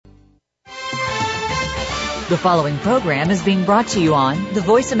The following program is being brought to you on the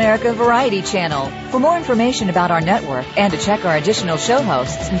Voice America Variety Channel. For more information about our network and to check our additional show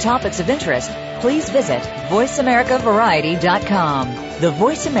hosts and topics of interest, please visit voiceamericavariety.com. The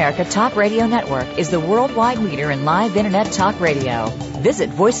Voice America Talk Radio Network is the worldwide leader in live Internet talk radio. Visit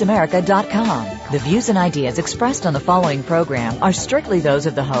voiceamerica.com. The views and ideas expressed on the following program are strictly those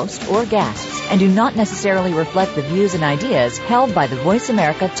of the host or guests and do not necessarily reflect the views and ideas held by the Voice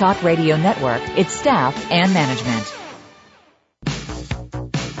America Talk Radio Network, its staff, and management.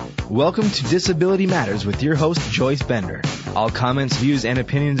 Welcome to Disability Matters with your host, Joyce Bender. All comments, views, and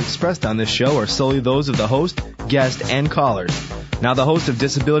opinions expressed on this show are solely those of the host, guest, and callers. Now the host of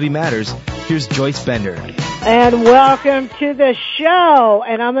Disability Matters, here's Joyce Bender. And welcome to the show.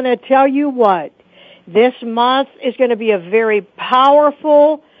 And I'm going to tell you what, this month is going to be a very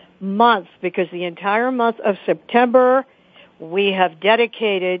powerful month because the entire month of September we have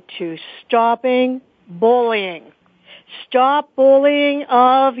dedicated to stopping bullying. Stop bullying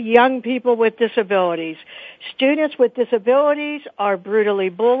of young people with disabilities. Students with disabilities are brutally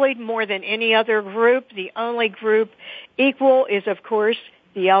bullied more than any other group. The only group equal is, of course,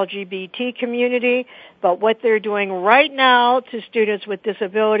 the LGBT community. But what they're doing right now to students with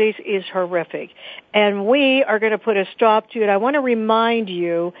disabilities is horrific. And we are going to put a stop to it. I want to remind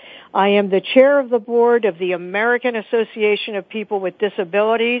you, I am the chair of the board of the American Association of People with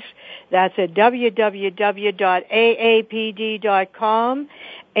Disabilities. That's at www.aapd.com.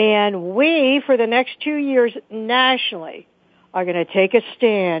 And we, for the next 2 years nationally, are going to take a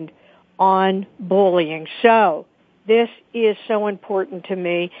stand on bullying. So this is so important to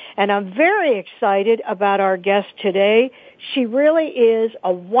me, and I'm very excited about our guest today. She really is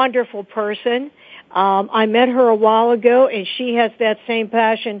a wonderful person. I met her a while ago, and she has that same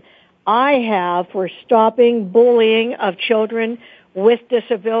passion I have for stopping bullying of children with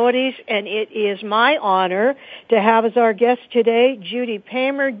disabilities, and it is my honor to have as our guest today Judy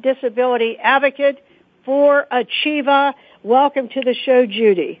Pamer, disability advocate for ACHIEVA. Welcome to the show,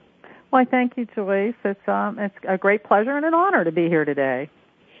 Judy. Well, thank you, Joyce. It's a great pleasure and an honor to be here today.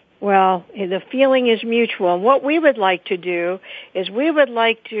 Well, the feeling is mutual. And what we would like to do is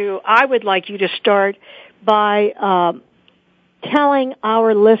I would like you to start by telling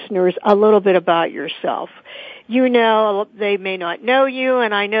our listeners a little bit about yourself. You know, they may not know you,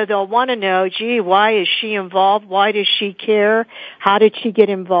 and I know they'll want to know, gee, why is she involved? Why does she care? How did she get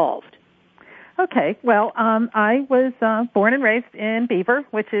involved? Okay, well, I was born and raised in Beaver,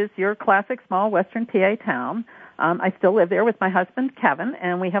 which is your classic small western PA town. I still live there with my husband, Kevin,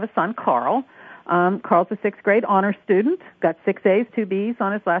 and we have a son, Karl. Karl's a sixth grade honor student, got 6 A's, 2 B's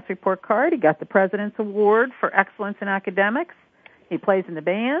on his last report card. He got the President's Award for Excellence in Academics. He plays in the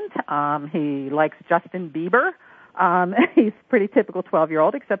band. He likes Justin Bieber. He's a pretty typical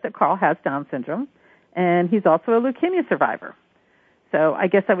 12-year-old, except that Karl has Down syndrome, and he's also a leukemia survivor. So I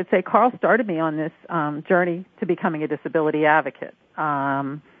guess I would say Karl started me on this journey to becoming a disability advocate.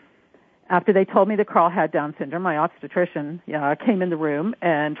 After they told me that Karl had Down syndrome, my obstetrician came in the room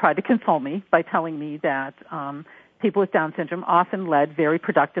and tried to console me by telling me that people with Down syndrome often led very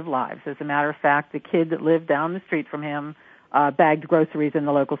productive lives. As a matter of fact, the kid that lived down the street from him bagged groceries in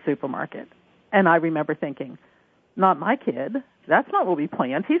the local supermarket. And I remember thinking, not my kid. That's not what we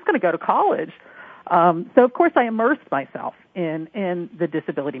planned. He's going to go to college. So, of course, I immersed myself in the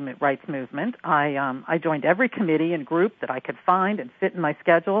disability rights movement. I joined every committee and group that I could find and fit in my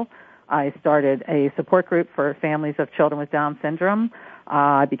schedule. I started a support group for families of children with Down syndrome.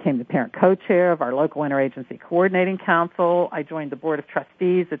 I became the parent co-chair of our local interagency coordinating council. I joined the board of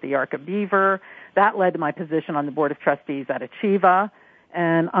trustees at the Arc of Beaver. That led to my position on the board of trustees at ACHIEVA.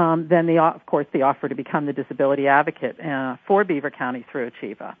 And then, of course, the offer to become the disability advocate for Beaver County through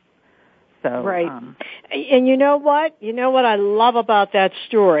ACHIEVA. So, right. And you know what? You know what I love about that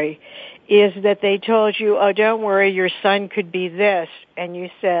story is that they told you, oh, don't worry, your son could be this. And you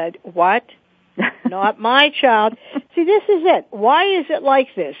said, what? Not my child. See, this is it. Why is it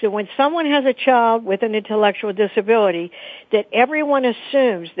like this? And when someone has a child with an intellectual disability, that everyone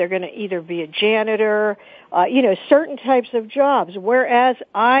assumes they're going to either be a janitor, certain types of jobs. Whereas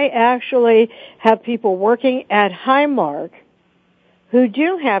I actually have people working at Highmark who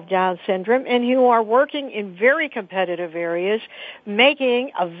do have Down syndrome and who are working in very competitive areas,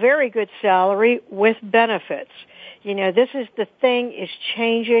 making a very good salary with benefits. You know, this is the thing is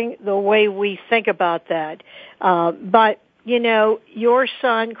changing the way we think about that. But, you know, your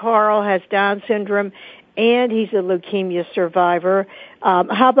son, Karl, has Down syndrome and he's a leukemia survivor.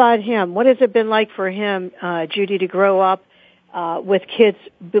 How about him? What has it been like for him, Judy, to grow up with kids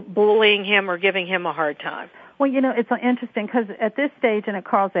bullying him or giving him a hard time? Well, it's interesting because at this stage and at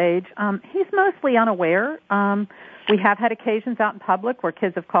Karl's age, he's mostly unaware. We have had occasions out in public where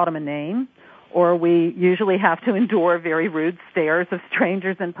kids have called him a name, or we usually have to endure very rude stares of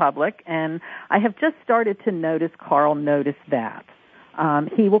strangers in public, and I have just started to notice Karl notice that.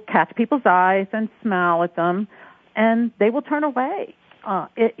 He will catch people's eyes and smile at them, and they will turn away.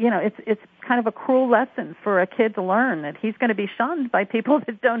 It's kind of a cruel lesson for a kid to learn that he's going to be shunned by people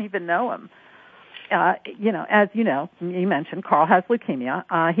that don't even know him. As you mentioned, Karl has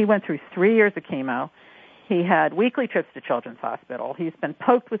leukemia. He went through 3 years of chemo. He had weekly trips to Children's Hospital. He's been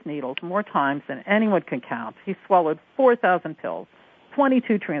poked with needles more times than anyone can count. He swallowed 4,000 pills,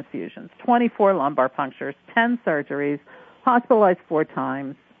 22 transfusions, 24 lumbar punctures, 10 surgeries, hospitalized 4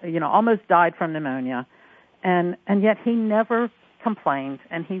 times, almost died from pneumonia. And yet he never complained,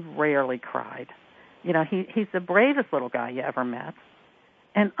 and he rarely cried. He's the bravest little guy you ever met.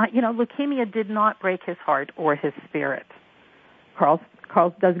 And, leukemia did not break his heart or his spirit. Karl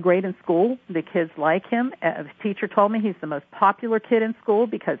does great in school. The kids like him. The teacher told me he's the most popular kid in school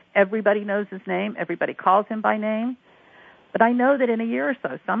because everybody knows his name. Everybody calls him by name. But I know that in a year or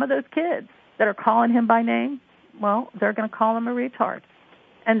so, some of those kids that are calling him by name, well, they're going to call him a retard.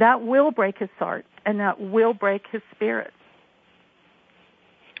 And that will break his heart, and that will break his spirit.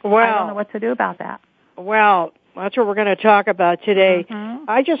 Well, I don't know what to do about that. Well, that's what we're going to talk about today. Mm-hmm.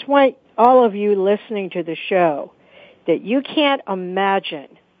 I just want all of you listening to the show that you can't imagine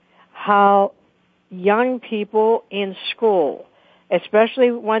how young people in school, especially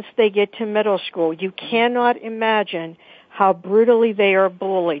once they get to middle school, you cannot imagine how brutally they are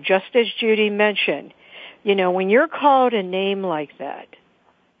bullied. Just as Judy mentioned, when you're called a name like that,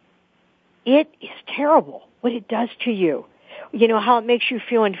 it is terrible what it does to you. How it makes you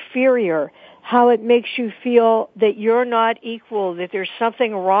feel inferior, how it makes you feel that you're not equal, that there's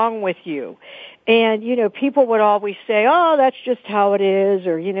something wrong with you. And, people would always say, oh, that's just how it is,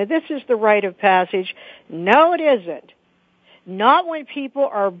 or, this is the rite of passage. No, it isn't. Not when people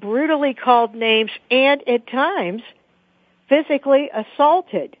are brutally called names and, at times, physically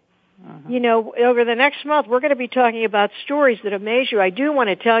assaulted. Over the next month, we're going to be talking about stories that amaze you. I do want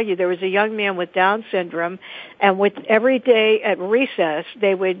to tell you there was a young man with Down syndrome, and with every day at recess,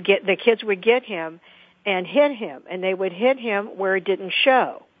 the kids would get him and hit him, and they would hit him where it didn't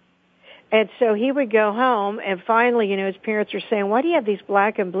show. And so he would go home, and finally, his parents are saying, why do you have these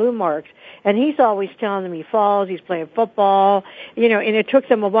black and blue marks? And he's always telling them he falls, he's playing football, and it took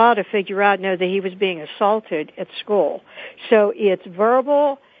them a while to figure out, that he was being assaulted at school. So it's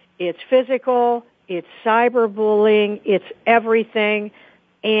verbal, it's physical, it's cyberbullying, it's everything,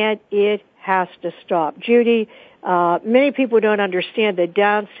 and it has to stop. Judy, many people don't understand that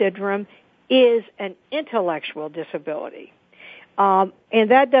Down syndrome is an intellectual disability. And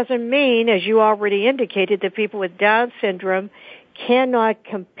that doesn't mean, as you already indicated, that people with Down syndrome cannot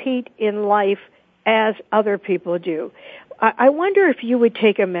compete in life as other people do. I wonder if you would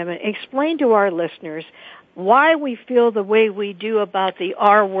take a minute, explain to our listeners why we feel the way we do about the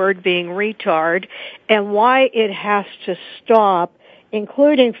R word being retard and why it has to stop,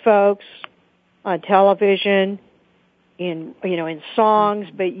 including folks on television, in songs,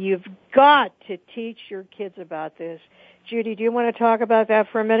 but you've got to teach your kids about this. Judy, do you want to talk about that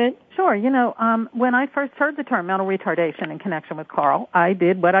for a minute? Sure. When I first heard the term mental retardation in connection with Karl, I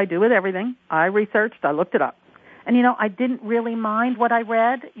did what I do with everything. I researched, I looked it up. And, I didn't really mind what I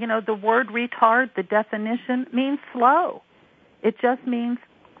read. The word retard, the definition, means slow. It just means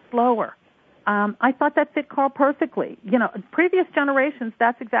slower. I thought that fit Karl perfectly. Previous generations,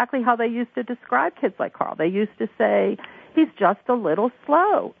 that's exactly how they used to describe kids like Karl. They used to say, he's just a little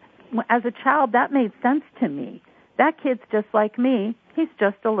slow. As a child, that made sense to me. That kid's just like me. He's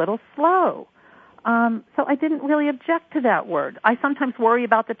just a little slow. So I didn't really object to that word. I sometimes worry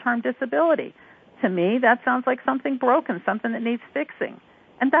about the term disability. To me, that sounds like something broken, something that needs fixing.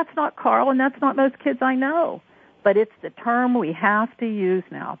 And that's not Karl, and that's not most kids I know. But it's the term we have to use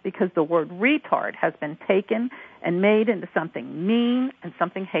now because the word retard has been taken and made into something mean and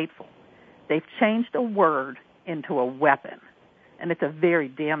something hateful. They've changed a word into a weapon, and it's a very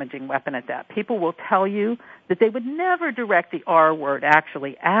damaging weapon at that. People will tell you that they would never direct the R word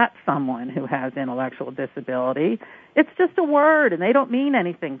actually at someone who has intellectual disability. It's just a word, and they don't mean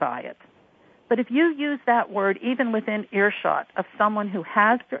anything by it. But if you use that word even within earshot of someone who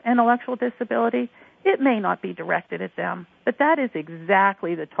has intellectual disability, it may not be directed at them, but that is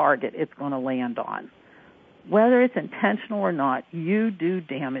exactly the target it's going to land on. Whether it's intentional or not, you do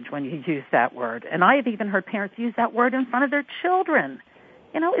damage when you use that word. And I have even heard parents use that word in front of their children.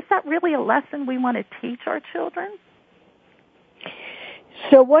 Is that really a lesson we want to teach our children?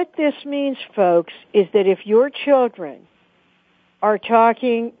 So what this means, folks, is that if your children are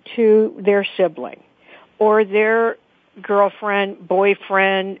talking to their sibling or their girlfriend,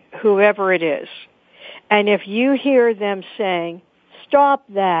 boyfriend, whoever it is, and if you hear them saying, "Stop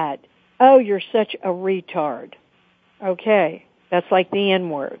that. Oh, you're such a retard." Okay, that's like the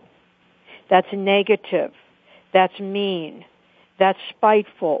N-word. That's negative. That's mean. That's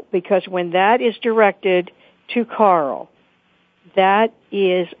spiteful, because when that is directed to Karl, that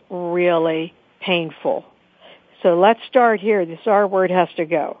is really painful. So let's start here. This R word has to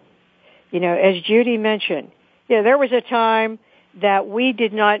go. As Judy mentioned, there was a time that we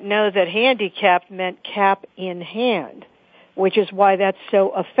did not know that handicapped meant cap in hand, which is why that's so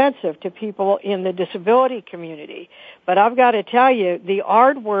offensive to people in the disability community. But I've got to tell you, the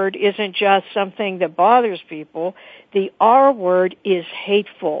R word isn't just something that bothers people. The R word is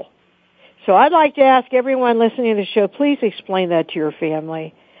hateful. So I'd like to ask everyone listening to the show, please explain that to your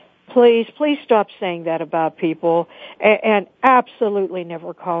family. Please stop saying that about people, and absolutely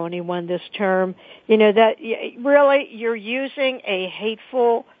never call anyone this term. That really, you're using a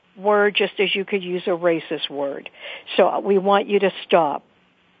hateful word just as you could use a racist word. So we want you to stop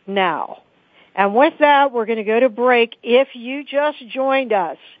now. And with that, we're going to go to break. If you just joined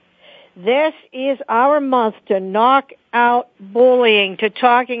us, this is our month to knock out bullying, to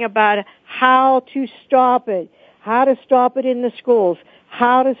talking about how to stop it in the schools,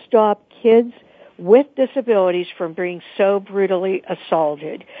 how to stop kids with disabilities from being so brutally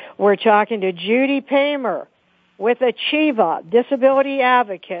assaulted. We're talking to Judy Pamer with ACHIEVA, disability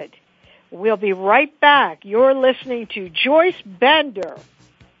advocate. We'll be right back. You're listening to Joyce Bender,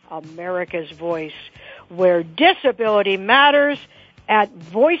 America's Voice, where disability matters, at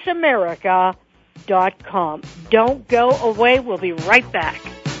voiceamerica.com. Don't go away. We'll be right back.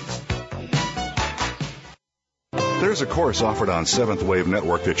 There's a course offered on Seventh Wave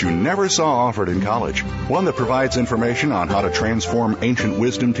Network that you never saw offered in college. One that provides information on how to transform ancient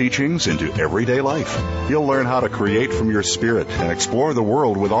wisdom teachings into everyday life. You'll learn how to create from your spirit and explore the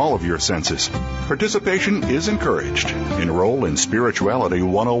world with all of your senses. Participation is encouraged. Enroll in Spirituality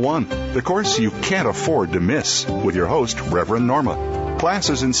 101, the course you can't afford to miss, with your host, Reverend Norma.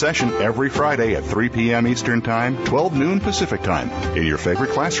 Class is in session every Friday at 3 p.m. Eastern Time, 12 noon Pacific Time, in your favorite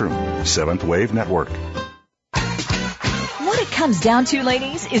classroom, Seventh Wave Network. What it comes down to,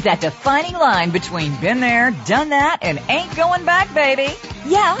 ladies, is that defining line between been there, done that, and ain't going back, baby.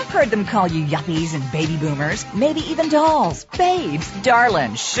 Yeah, I've heard them call you yuppies and baby boomers, maybe even dolls, babes,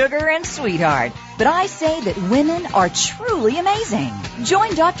 darling, sugar, and sweetheart. But I say that women are truly amazing.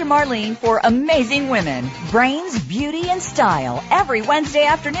 Join Dr. Marlene for Amazing Women, Brains, Beauty, and Style every Wednesday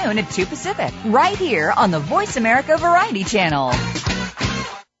afternoon at 2 Pacific, right here on the Voice America Variety Channel.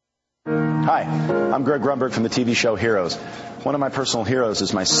 Hi, I'm Greg Grunberg from the TV show Heroes. One of my personal heroes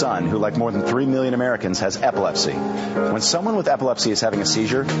is my son, who, like more than 3 million Americans, has epilepsy. When someone with epilepsy is having a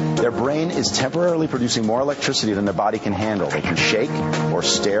seizure, their brain is temporarily producing more electricity than their body can handle. They can shake or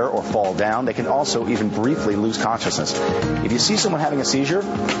stare or fall down. They can also even briefly lose consciousness. If you see someone having a seizure,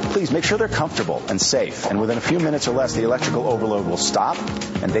 please make sure they're comfortable and safe. And within a few minutes or less, the electrical overload will stop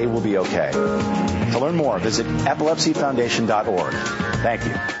and they will be okay. To learn more, visit epilepsyfoundation.org. Thank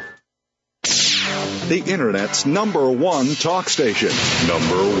you. The Internet's #1 talk station.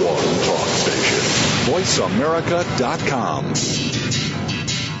 #1 talk station. VoiceAmerica.com.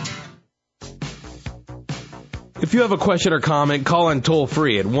 If you have a question or comment, call in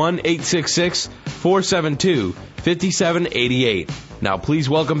toll-free at 1-866-472-5788. Now, please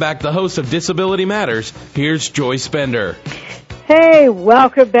welcome back the host of Disability Matters. Here's Joyce Bender. Hey,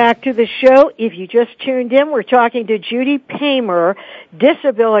 welcome back to the show. If you just tuned in, we're talking to Judy Pamer,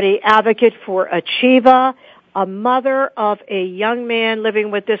 disability advocate for ACHIEVA, a mother of a young man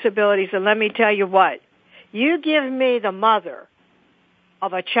living with disabilities. And let me tell you what, you give me the mother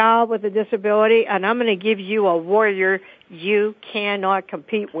of a child with a disability, and I'm going to give you a warrior you cannot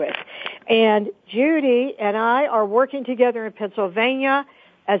compete with. And Judy and I are working together in Pennsylvania,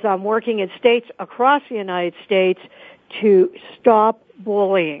 as I'm working in states across the United States, to stop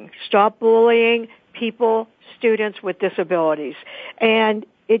bullying people, students with disabilities. And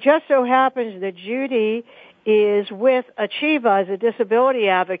it just so happens that Judy is with ACHIEVA as a disability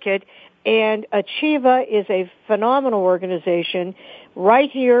advocate, and ACHIEVA is a phenomenal organization right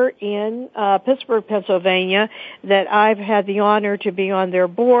here in Pittsburgh, Pennsylvania, that I've had the honor to be on their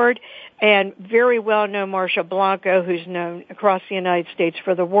board, and very well know Marcia Blanco, who's known across the United States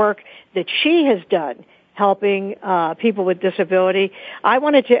for the work that she has done helping people with disability. I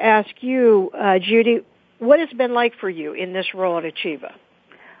wanted to ask you, Judy, what has it been like for you in this role at ACHIEVA?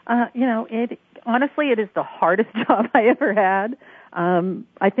 Honestly, it is the hardest job I ever had.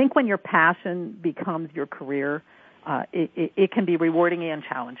 I think when your passion becomes your career, it can be rewarding and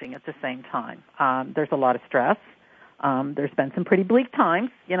challenging at the same time. There's a lot of stress. There's been some pretty bleak times.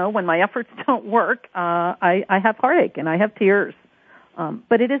 When my efforts don't work, I have heartache and I have tears.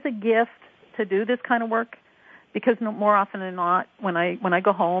 But it is a gift to do this kind of work, because more often than not, when I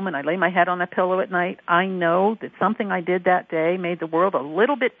go home and I lay my head on a pillow at night, I know that something I did that day made the world a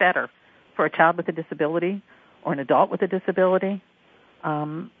little bit better for a child with a disability or an adult with a disability.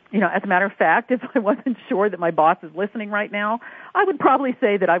 As a matter of fact, if I wasn't sure that my boss is listening right now, I would probably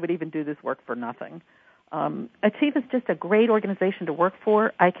say that I would even do this work for nothing. ACHIEVA is just a great organization to work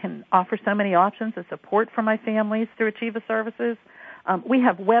for. I can offer so many options of support for my families through ACHIEVA services. We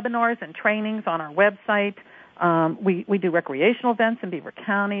have webinars and trainings on our website. We do recreational events in Beaver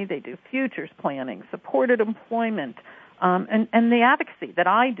County. They do futures planning, supported employment, and the advocacy that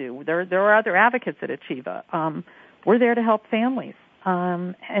I do. There are other advocates at ACHIEVA. We're there to help families.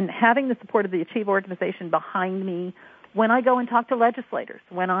 And having the support of the ACHIEVA organization behind me when I go and talk to legislators,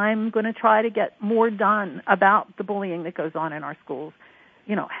 when I'm going to try to get more done about the bullying that goes on in our schools,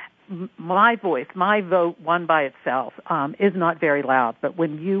 my voice, my vote, one by itself, is not very loud. But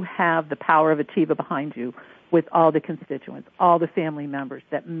when you have the power of ACHIEVA behind you, with all the constituents, all the family members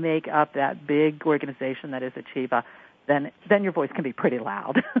that make up that big organization that is ACHIEVA, then your voice can be pretty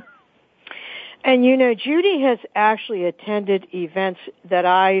loud. And Judy has actually attended events that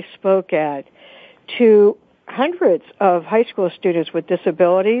I spoke at to hundreds of high school students with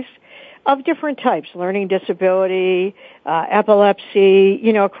disabilities of different types, learning disability, epilepsy,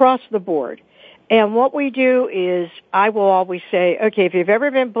 across the board. And what we do is I will always say, okay, if you've ever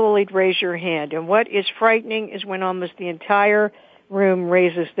been bullied, raise your hand. And what is frightening is when almost the entire room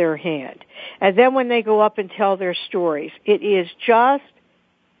raises their hand. And then when they go up and tell their stories, it is just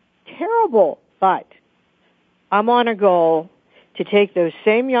terrible. But I'm on a goal to take those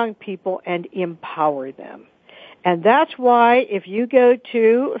same young people and empower them. And that's why if you go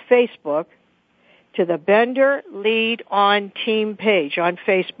to Facebook, to the Bender Lead On Team page on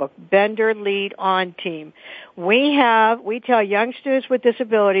Facebook, Bender Lead On Team, we tell young students with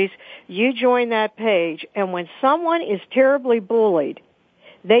disabilities, you join that page, and when someone is terribly bullied,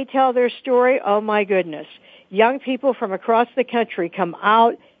 they tell their story. Oh my goodness. Young people from across the country come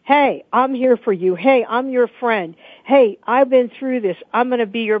out. Hey, I'm here for you. Hey, I'm your friend. Hey, I've been through this. I'm going to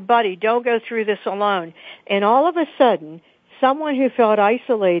be your buddy. Don't go through this alone. And all of a sudden, someone who felt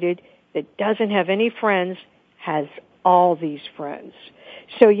isolated, that doesn't have any friends, has all these friends.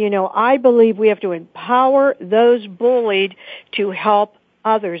 So, I believe we have to empower those bullied to help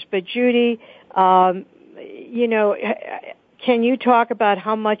others. But Judy, can you talk about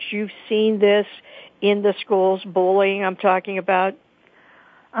how much you've seen this in the schools, bullying I'm talking about?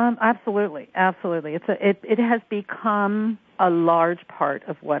 Absolutely. It has become a large part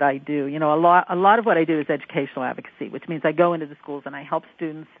of what I do. A lot of what I do is educational advocacy, which means I go into the schools and I help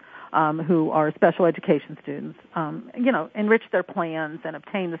students who are special education students, enrich their plans and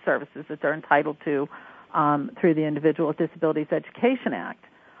obtain the services that they're entitled to through the Individual with Disabilities Education Act.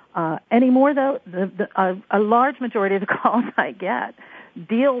 Anymore, though, a large majority of the calls I get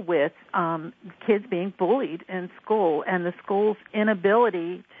deal with kids being bullied in school and the school's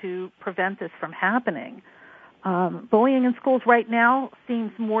inability to prevent this from happening. Bullying in schools right now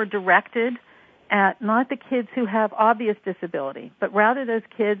seems more directed at not the kids who have obvious disability, but rather those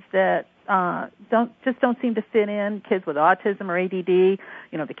kids that don't seem to fit in, kids with autism or ADD,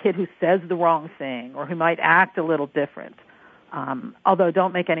 the kid who says the wrong thing or who might act a little different. Although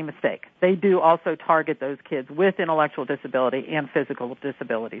don't make any mistake, they do also target those kids with intellectual disability and physical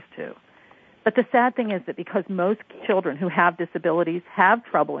disabilities too. But the sad thing is that because most children who have disabilities have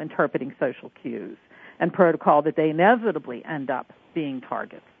trouble interpreting social cues and protocol, that they inevitably end up being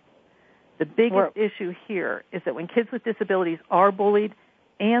targets. The biggest issue here is that when kids with disabilities are bullied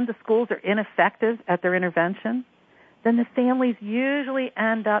and the schools are ineffective at their intervention, then the families usually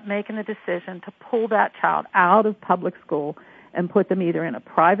end up making the decision to pull that child out of public school and put them either in a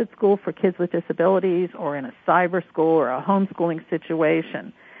private school for kids with disabilities or in a cyber school or a homeschooling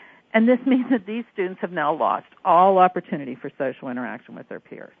situation. And this means that these students have now lost all opportunity for social interaction with their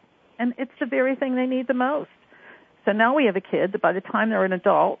peers. And it's the very thing they need the most. So now we have a kid that by the time they're an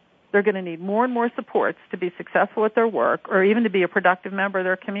adult, they're going to need more and more supports to be successful at their work or even to be a productive member of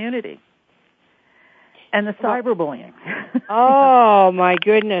their community. And the cyberbullying. Oh, my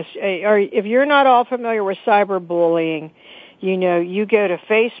goodness. If you're not all familiar with cyberbullying, you go to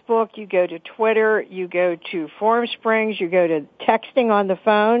Facebook, you go to Twitter, you go to Forum Springs, you go to texting on the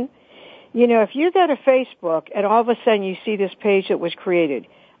phone. If you go to Facebook and all of a sudden you see this page that was created,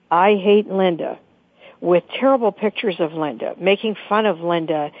 I Hate Linda, with terrible pictures of Linda, making fun of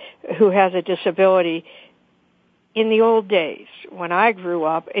Linda, who has a disability. In the old days, when I grew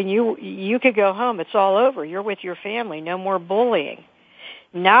up, and you could go home, it's all over. You're with your family, no more bullying.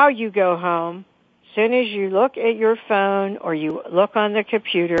 Now you go home, as soon as you look at your phone or you look on the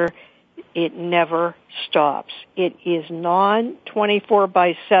computer, it never stops. It is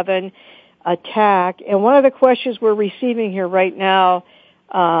non-24/7 attack. And one of the questions we're receiving here right now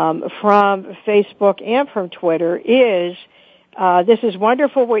from Facebook and from Twitter is, this is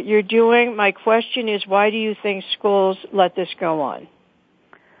wonderful what you're doing. My question is, why do you think schools let this go on?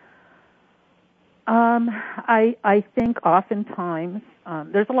 I think oftentimes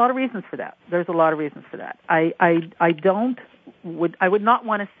there's a lot of reasons for that. I would not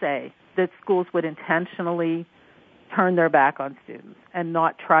want to say that schools would intentionally turn their back on students and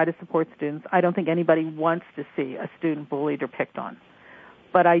not try to support students. I don't think anybody wants to see a student bullied or picked on.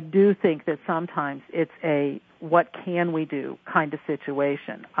 But I do think that sometimes it's a what can we do kind of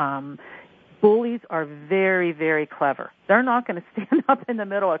situation. Bullies are very, very clever. They're not going to stand up in the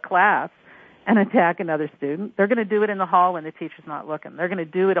middle of class and attack another student. They're going to do it in the hall when the teacher's not looking. They're going to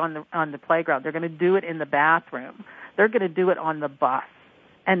do it on the playground. They're going to do it in the bathroom. They're going to do it on the bus.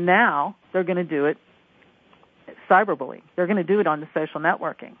 And now they're going to do it cyberbullying. They're going to do it on the social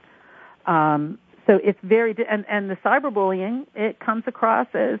networking. So it's very, and the cyberbullying, it comes across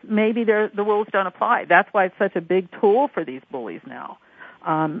as maybe the rules don't apply. That's why it's such a big tool for these bullies now.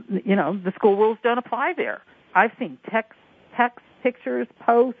 The school rules don't apply there. I've seen text, pictures,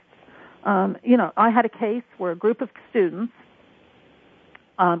 posts. I had a case where a group of students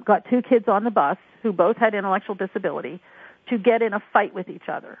got two kids on the bus who both had intellectual disability to get in a fight with each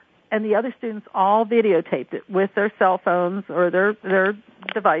other. And the other students all videotaped it with their cell phones or their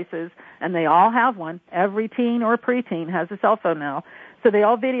devices, and they all have one. Every teen or preteen has a cell phone now. So they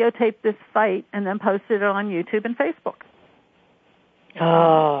all videotaped this fight and then posted it on YouTube and Facebook.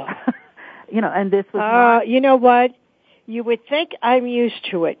 Oh. And this was you know what? You would think I'm used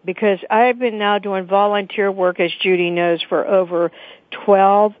to it because I've been now doing volunteer work, as Judy knows, for over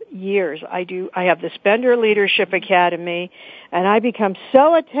 12 years. I have the Spender Leadership Academy, and I become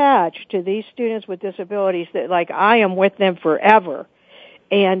so attached to these students with disabilities that, like, I am with them forever.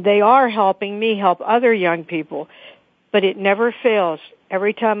 And they are helping me help other young people. But it never fails.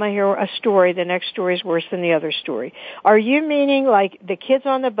 Every time I hear a story, the next story is worse than the other story. Are you meaning like the kids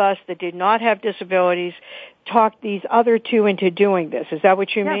on the bus that did not have disabilities talked these other two into doing this? Is that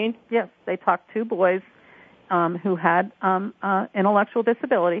what you mean? Yes. They talked two boys who had intellectual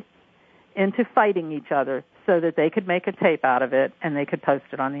disability into fighting each other so that they could make a tape out of it and they could post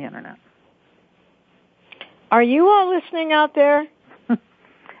it on the Internet. Are you all listening out there?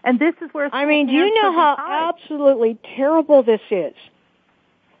 And this is where... do you know how absolutely terrible this is?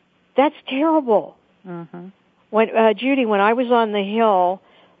 That's terrible. Mm-hmm. When Judy, when I was on the Hill,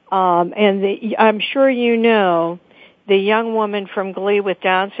 I'm sure you know the young woman from Glee with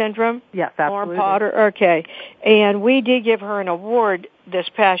Down syndrome. Yes, absolutely. Lauren Potter. Okay, and we did give her an award this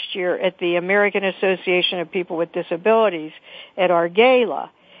past year at the American Association of People with Disabilities at our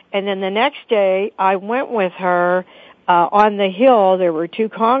gala. And then the next day, I went with her on the Hill. There were two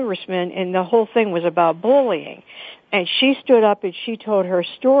congressmen, and the whole thing was about bullying. And she stood up and she told her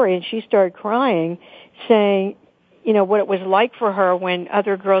story, and she started crying, saying, what it was like for her when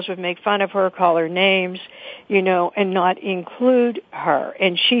other girls would make fun of her, call her names, and not include her.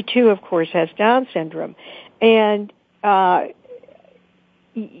 And she, too, of course, has Down syndrome. And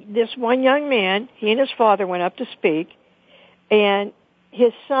this one young man, he and his father went up to speak, and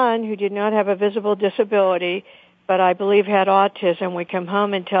his son, who did not have a visible disability, but I believe had autism, would come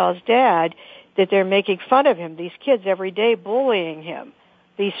home and tell his dad that they're making fun of him, these kids every day bullying him,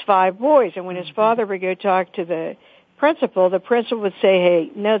 these 5 boys. And when his father would go talk to the principal would say,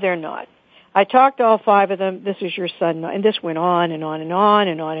 hey, no, they're not. I talked to all 5 of them. This is your son. And this went on and on and on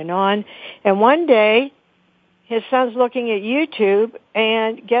and on and on. And one day, his son's looking at YouTube,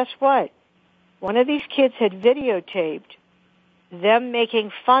 and guess what? One of these kids had videotaped them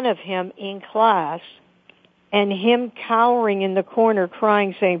making fun of him in class and him cowering in the corner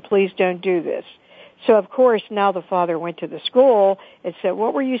crying, saying, please don't do this. So, of course, now the father went to the school and said,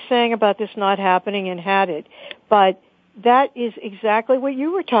 what were you saying about this not happening, and had it. But that is exactly what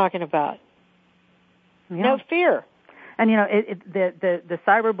you were talking about. Yeah. No fear. And, the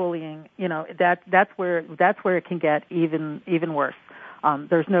cyberbullying, that's where it can get even worse.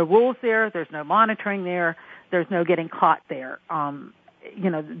 There's no rules there. There's no monitoring there. There's no getting caught there.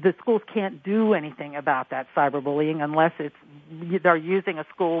 The schools can't do anything about that cyberbullying unless they're using a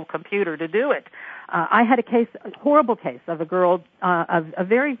school computer to do it. I had a horrible case of a girl, a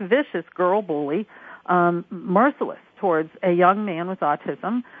very vicious girl bully, merciless towards a young man with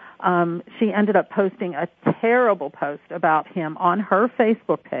autism. She ended up posting a terrible post about him on her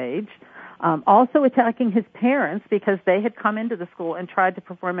Facebook page, also attacking his parents because they had come into the school and tried to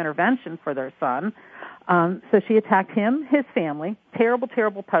perform intervention for their son. So she attacked him, his family. Terrible,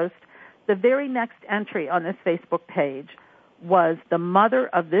 terrible post. The very next entry on this Facebook page was the mother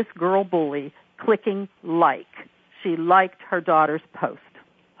of this girl bully clicking like. She liked her daughter's post.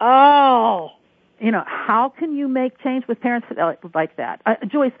 Oh! You know, how can you make change with parents like that?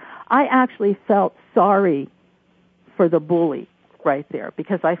 Joyce, I actually felt sorry for the bully right there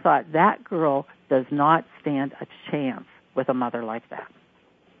because I thought that girl does not stand a chance with a mother like that.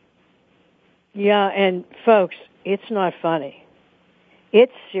 Yeah, and folks, it's not funny.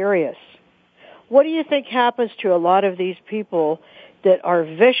 It's serious. What do you think happens to a lot of these people that are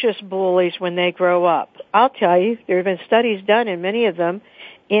vicious bullies when they grow up? I'll tell you, there have been studies done, and many of them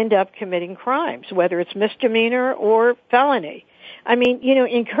end up committing crimes, whether it's misdemeanor or felony. I mean, you know,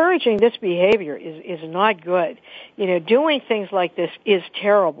 encouraging this behavior is not good. You know, doing things like this is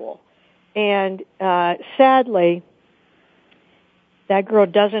terrible. And sadly, that girl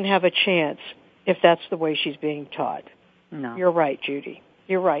doesn't have a chance if that's the way she's being taught. No. You're right, Judy.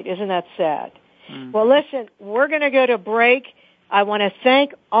 You're right. Isn't that sad? Mm-hmm. Well, listen, we're going to go to break. I want to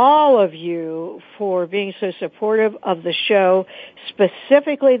thank all of you for being so supportive of the show.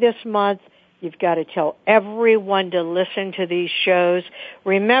 Specifically this month, you've got to tell everyone to listen to these shows.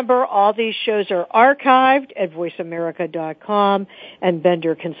 Remember, all these shows are archived at voiceamerica.com and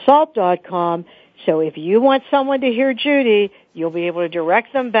benderconsult.com. So if you want someone to hear Judy, you'll be able to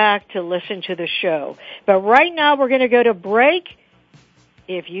direct them back to listen to the show. But right now, we're going to go to break.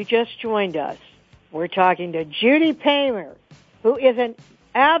 If you just joined us, we're talking to Judy Pamer, who is an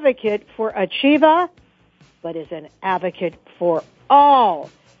advocate for ACHIEVA, but is an advocate for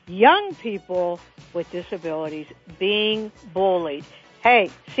all young people with disabilities being bullied. Hey,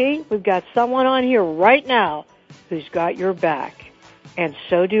 see, we've got someone on here right now who's got your back, and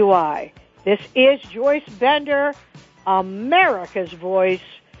so do I. This is Joyce Bender, America's Voice,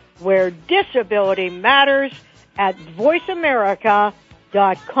 where disability matters at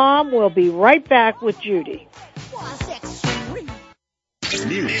voiceamerica.com. We'll be right back with Judy.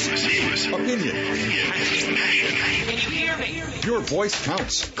 News, opinion. Your voice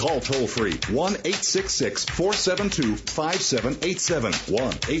counts. Call toll-free 1-866-472-5787.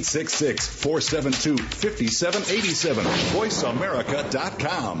 1-866-472-5787.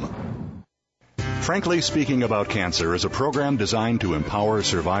 VoiceAmerica.com. Frankly Speaking About Cancer is a program designed to empower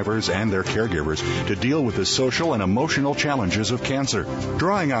survivors and their caregivers to deal with the social and emotional challenges of cancer.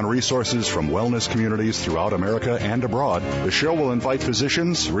 Drawing on resources from wellness communities throughout America and abroad, the show will invite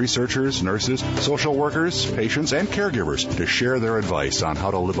physicians, researchers, nurses, social workers, patients, and caregivers to share their advice on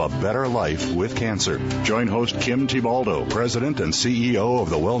how to live a better life with cancer. Join host Kim Tibaldo, President and CEO of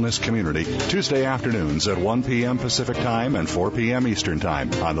the Wellness Community, Tuesday afternoons at 1 p.m. Pacific Time and 4 p.m. Eastern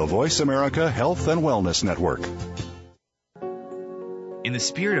Time on the Voice America Health and Wellness Network. In the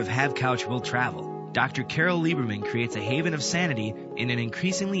spirit of Have Couch Will Travel, Dr. Karl Lieberman creates a haven of sanity in an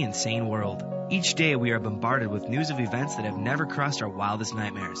increasingly insane world. Each day we are bombarded with news of events that have never crossed our wildest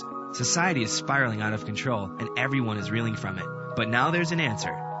nightmares. Society is spiraling out of control, and everyone is reeling from it. But now there's an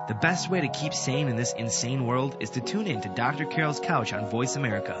answer. The best way to keep sane in this insane world is to tune in to Dr. Karl's Couch on Voice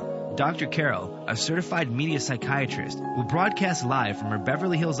America. Dr. Karl, a certified media psychiatrist, will broadcast live from her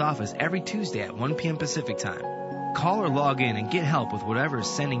Beverly Hills office every Tuesday at 1 p.m. Pacific Time. Call or log in and get help with whatever is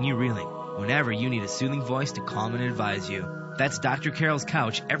sending you reeling, whenever you need a soothing voice to calm and advise you. That's Dr. Karl's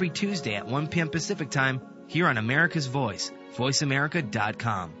Couch every Tuesday at 1 p.m. Pacific Time here on America's Voice,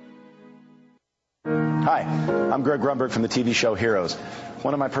 voiceamerica.com. Hi, I'm Greg Grunberg from the TV show Heroes.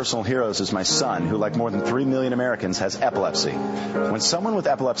 One of my personal heroes is my son, who, like more than 3 million Americans, has epilepsy. When someone with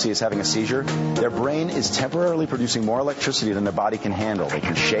epilepsy is having a seizure, their brain is temporarily producing more electricity than their body can handle. They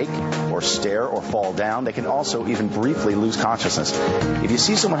can shake or stare or fall down. They can also even briefly lose consciousness. If you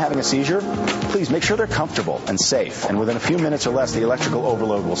see someone having a seizure, please make sure they're comfortable and safe. And within a few minutes or less, the electrical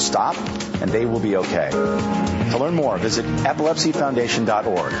overload will stop and they will be okay. To learn more, visit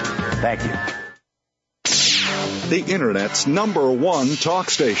epilepsyfoundation.org. Thank you. The Internet's #1 talk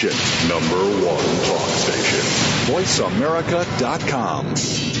station. #1 talk station. VoiceAmerica.com.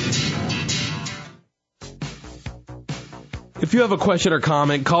 If you have a question or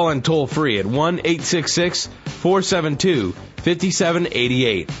comment, call in toll-free at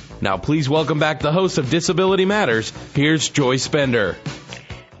 1-866-472-5788. Now, please welcome back the host of Disability Matters. Here's Joyce Bender.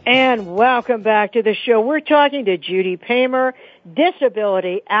 And welcome back to the show. We're talking to Judy Pamer,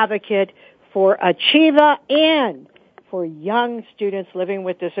 disability advocate for ACHIEVA and for young students living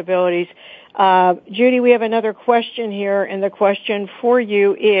with disabilities. Judy, we have another question here, and the question for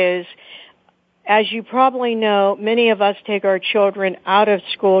you is, as you probably know, many of us take our children out of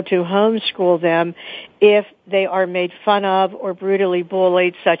school to homeschool them if they are made fun of or brutally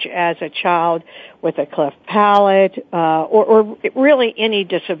bullied, such as a child with a cleft palate or really any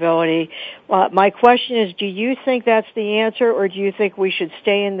disability. My question is, do you think that's the answer, or do you think we should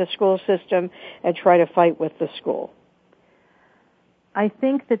stay in the school system and try to fight with the school? I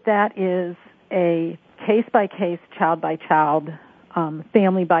think that is a case-by-case, child-by-child,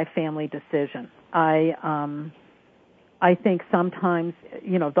 family-by-family decision. I think sometimes,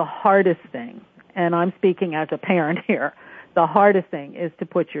 the hardest thing, and I'm speaking as a parent here, the hardest thing is to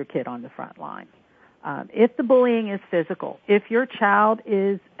put your kid on the front line. If the bullying is physical, if your child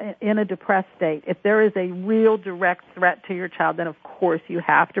is in a depressed state, if there is a real direct threat to your child, then of course you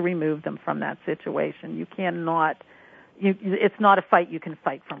have to remove them from that situation. You cannot, it's not a fight you can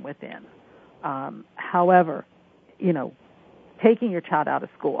fight from within. However, taking your child out of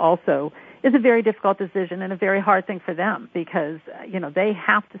school also is a very difficult decision and a very hard thing for them because, they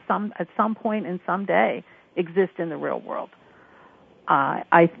have to at some point and someday exist in the real world.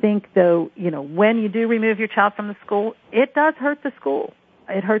 I think, though, when you do remove your child from the school, it does hurt the school.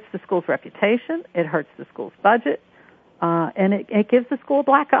 It hurts the school's reputation. It hurts the school's budget. And it gives the school a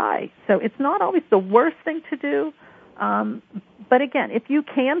black eye. So it's not always the worst thing to do. But again, if you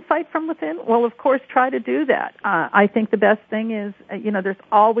can fight from within, well, of course, try to do that. I think the best thing is, there's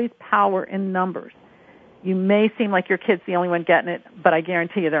always power in numbers. You may seem like your kid's the only one getting it, but I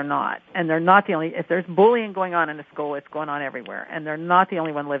guarantee you they're not. And they're not the only, if there's bullying going on in a school, it's going on everywhere. And they're not the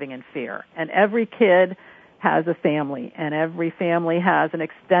only one living in fear. And every kid has a family, and every family has an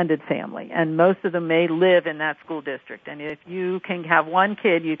extended family. And most of them may live in that school district. And if you can have one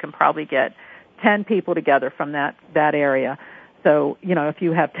kid, you can probably get 10 people together from that area. So, if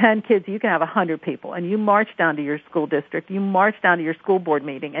you have 10 kids, you can have 100 people. And you march down to your school district, you march down to your school board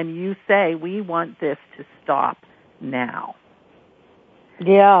meeting, and you say, we want this to stop now.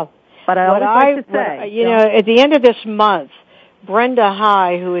 Yeah. But I always like to say, at the end of this month, Brenda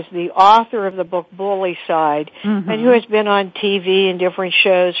High, who is the author of the book Bully Side, and who has been on TV and different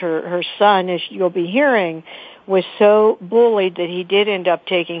shows, her son, as you'll be hearing, was so bullied that he did end up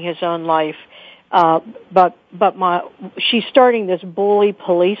taking his own life. But she's starting this bully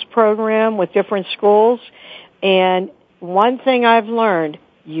police program with different schools, and one thing I've learned,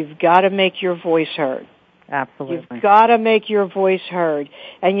 you've got to make your voice heard. Absolutely. You've got to make your voice heard.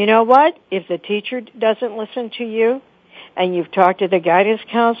 And you know what? If the teacher doesn't listen to you, and you've talked to the guidance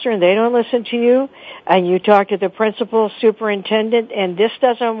counselor and they don't listen to you, and you talk to the principal, superintendent, and this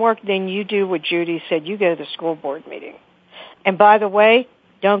doesn't work, then you do what Judy said. You go to the school board meeting. And by the way,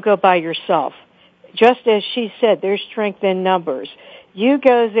 don't go by yourself. Just as she said, there's strength in numbers. You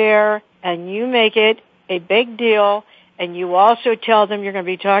go there and you make it a big deal, and you also tell them you're going to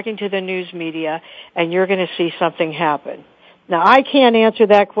be talking to the news media and you're going to see something happen. Now, I can't answer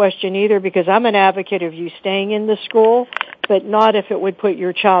that question either because I'm an advocate of you staying in the school, but not if it would put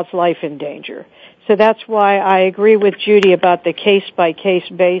your child's life in danger. So that's why I agree with Judy about the case-by-case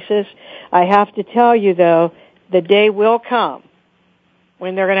basis. I have to tell you, though, the day will come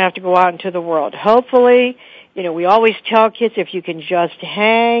when they're going to have to go out into the world. Hopefully, we always tell kids if you can just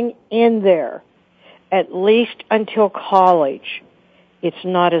hang in there, at least until college, it's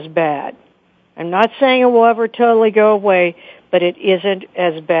not as bad. I'm not saying it will ever totally go away, but it isn't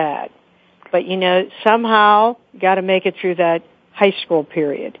as bad. But, somehow you got to make it through that high school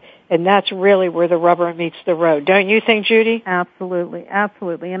period. And that's really where the rubber meets the road. Don't you think, Judy? Absolutely,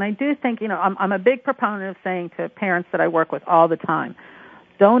 absolutely. And I do think, I'm a big proponent of saying to parents that I work with all the time,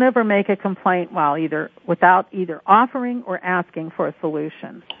 don't ever make a complaint without either offering or asking for a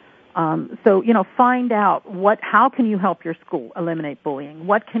solution. So, find out how can you help your school eliminate bullying?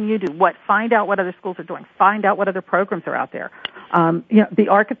 What can you do? Find out what other schools are doing. Find out what other programs are out there. The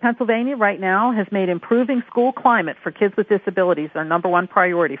ARC of Pennsylvania right now has made improving school climate for kids with disabilities their number one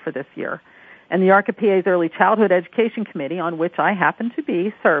priority for this year. And the ARC of PA's Early Childhood Education Committee, on which I happen to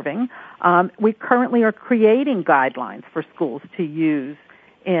be serving, we currently are creating guidelines for schools to use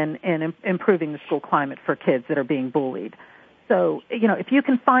in improving the school climate for kids that are being bullied. So, if you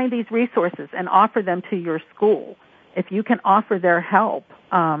can find these resources and offer them to your school, if you can offer their help,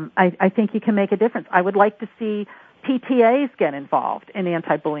 I think you can make a difference. I would like to see PTAs get involved in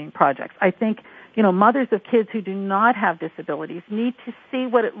anti-bullying projects. I think, mothers of kids who do not have disabilities need to see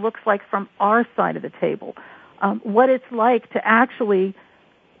what it looks like from our side of the table, what it's like to actually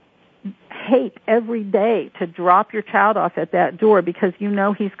hate every day to drop your child off at that door because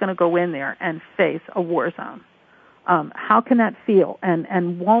he's going to go in there and face a war zone. How can that feel?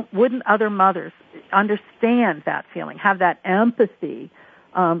 And wouldn't other mothers understand that feeling, have that empathy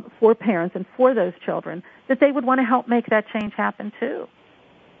for parents and for those children, that they would want to help make that change happen too?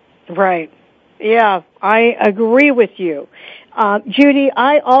 Right. Yeah, I agree with you. Judy,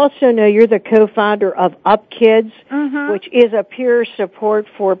 I also know you're the co-founder of Up Kids, which is a peer support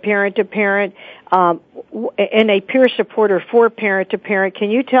for parent-to-parent, and a peer supporter for parent-to-parent.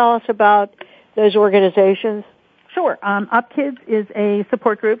 Can you tell us about those organizations? Sure. Up Kids is a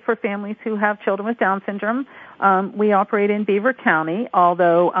support group for families who have children with Down syndrome. We operate in Beaver County,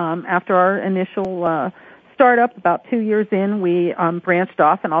 although after our initial startup about 2 years in, we branched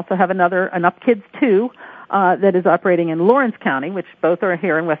off and also have an Up Kids 2 that is operating in Lawrence County, which both are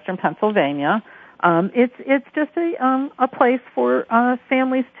here in western Pennsylvania. It's just a place for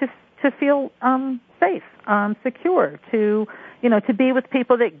families to feel safe, secure, to be with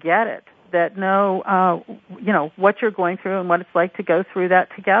people that get it, that know what you're going through and what it's like to go through that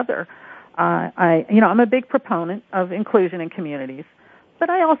together. I'm a big proponent of inclusion in communities. But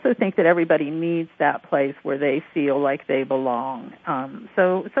I also think that everybody needs that place where they feel like they belong.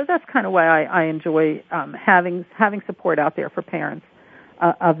 So that's kind of why I enjoy having support out there for parents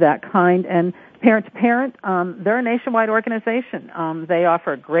of that kind. And Parent to Parent, they're a nationwide organization. They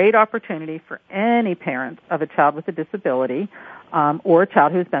offer a great opportunity for any parent of a child with a disability or a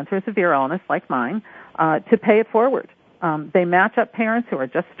child who's been through a severe illness like mine to pay it forward. They match up parents who are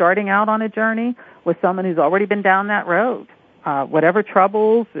just starting out on a journey with someone who's already been down that road. Whatever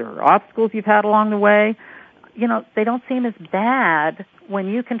troubles or obstacles you've had along the way, they don't seem as bad when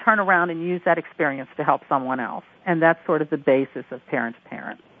you can turn around and use that experience to help someone else. And that's sort of the basis of Parent to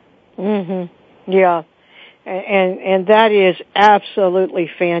Parent. Yeah. And that is absolutely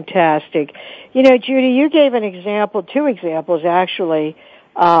fantastic. Judy, you gave two examples actually,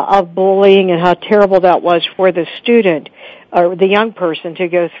 of bullying and how terrible that was for the student or the young person to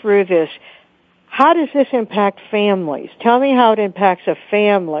go through this. How does this impact families? Tell me how it impacts a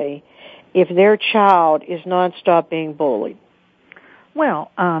family if their child is nonstop being bullied.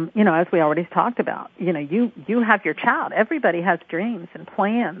 Well, as we already talked about, you have your child. Everybody has dreams and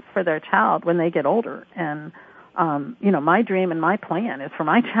plans for their child when they get older. And, my dream and my plan is for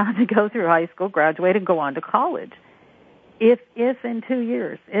my child to go through high school, graduate, and go on to college. If in 2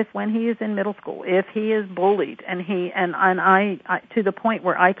 years, if when he is in middle school, if he is bullied and I to the point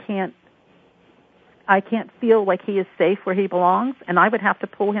where I can't feel like he is safe where he belongs, and I would have to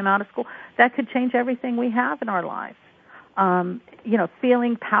pull him out of school, that could change everything we have in our lives.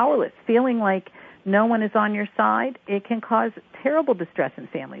 Feeling powerless, feeling like no one is on your side, it can cause terrible distress in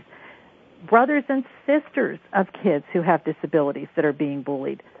families. Brothers and sisters of kids who have disabilities that are being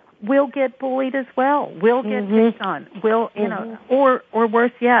bullied will get bullied as well, will get picked on, or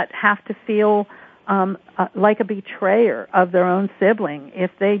worse yet, have to feel like a betrayer of their own sibling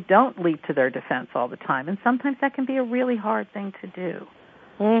if they don't leap to their defense all the time. And sometimes that can be a really hard thing to do.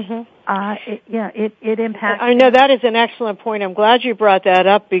 It impacts. I know that is an excellent point. I'm glad you brought that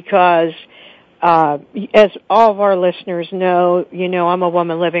up because, as all of our listeners know, I'm a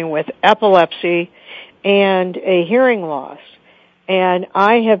woman living with epilepsy and a hearing loss. And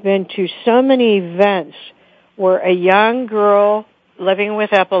I have been to so many events where a young girl living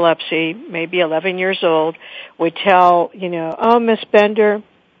with epilepsy, maybe 11 years old, would tell, oh, Miss Bender,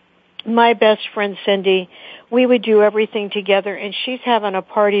 my best friend Cindy, we would do everything together, and she's having a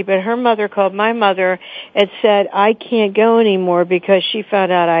party, but her mother called my mother and said, I can't go anymore because she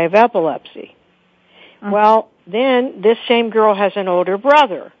found out I have epilepsy. Well, then this same girl has an older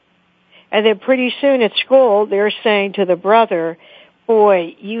brother. And then pretty soon at school, they're saying to the brother,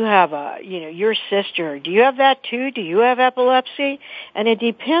 boy, you have your sister, do you have that too? Do you have epilepsy? And it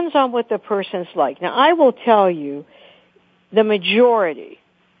depends on what the person's like. Now, I will tell you, the majority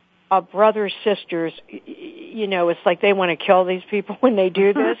of brothers, sisters, it's like they want to kill these people when they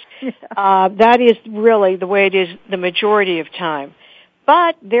do this. That is really the way it is the majority of time.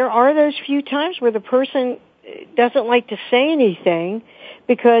 But there are those few times where the person doesn't like to say anything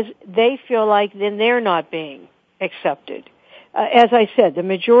because they feel like then they're not being accepted. As I said, the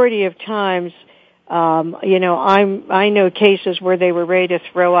majority of times, I know cases where they were ready to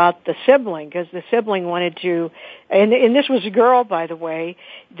throw out the sibling because the sibling wanted to, and this was a girl, by the way,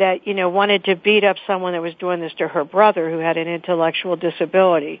 that, wanted to beat up someone that was doing this to her brother who had an intellectual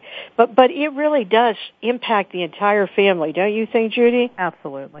disability. But it really does impact the entire family, don't you think, Judy?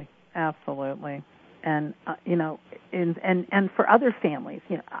 Absolutely. And, and for other families,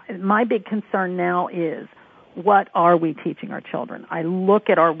 my big concern now is, what are we teaching our children? I look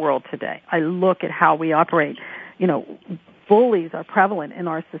at our world today. I look at how we operate. Bullies are prevalent in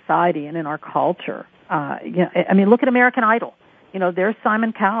our society and in our culture. Look at American Idol. There's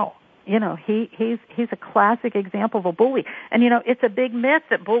Simon Cowell. He's a classic example of a bully. And, it's a big myth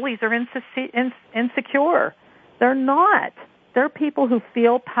that bullies are insecure. They're not. They're people who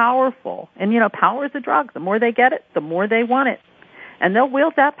feel powerful. And, power is a drug. The more they get it, the more they want it. And they'll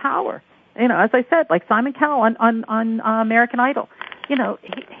wield that power. As I said, like Simon Cowell on American Idol.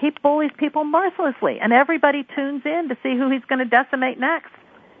 He bullies people mercilessly. And everybody tunes in to see who he's going to decimate next.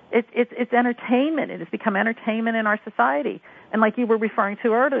 It's entertainment. It has become entertainment in our society. And like you were referring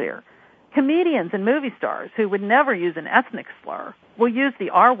to earlier, comedians and movie stars who would never use an ethnic slur will use the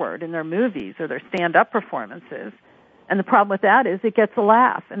R word in their movies or their stand-up performances. And the problem with that is it gets a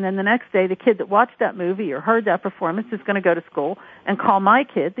laugh. And then the next day, the kid that watched that movie or heard that performance is going to go to school and call my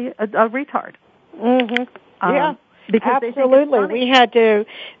kid a retard. Mm-hmm. Yeah. Absolutely. We had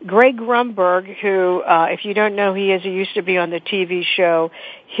Greg Grunberg, who, if you don't know, he used to be on the TV show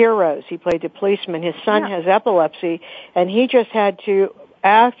Heroes. He played the policeman. His son has epilepsy, and he just had to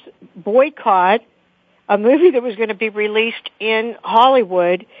boycott a movie that was going to be released in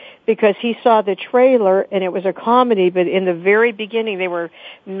Hollywood because he saw the trailer and it was a comedy, but in the very beginning they were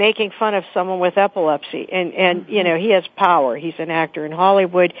making fun of someone with epilepsy. And he has power. He's an actor in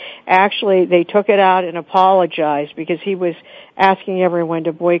Hollywood. Actually, they took it out and apologized because he was asking everyone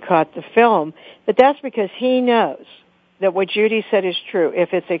to boycott the film. But that's because he knows that what Judy said is true.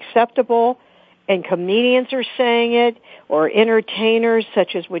 If it's acceptable and comedians are saying it, or entertainers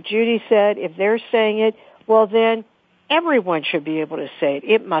such as what Judy said, if they're saying it, well then everyone should be able to say it.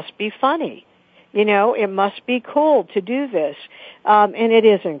 It must be funny. It must be cool to do this. And it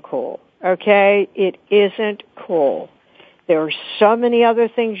isn't cool, okay? It isn't cool. There are so many other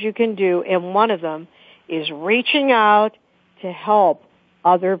things you can do, and one of them is reaching out to help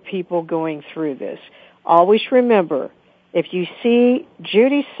other people going through this. Always remember, if you see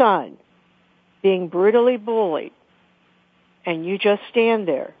Judy's son being brutally bullied, and you just stand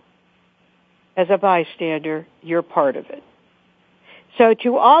there as a bystander, you're part of it. So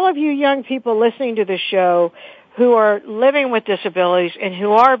to all of you young people listening to the show who are living with disabilities and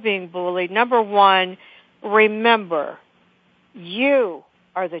who are being bullied, number one, remember, you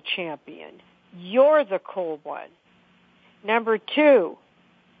are the champion. You're the cool one. Number two,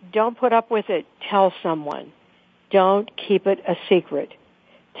 don't put up with it. Tell someone. Don't keep it a secret.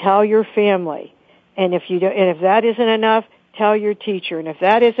 Tell your family. And if that isn't enough, tell your teacher. And if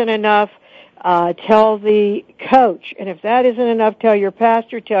that isn't enough, tell the coach. And if that isn't enough, tell your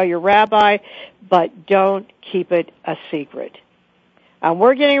pastor, tell your rabbi, but don't keep it a secret.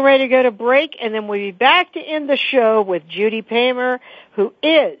 We're getting ready to go to break, and then we'll be back to end the show with Judy Pamer, who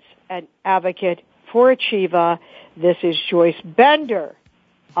is an advocate for ACHIEVA. This is Joyce Bender,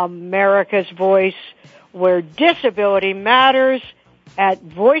 America's Voice, where disability matters, at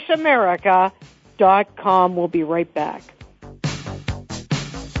voiceamerica.com. We'll be right back.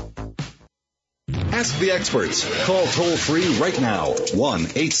 Ask the experts. Call toll-free right now,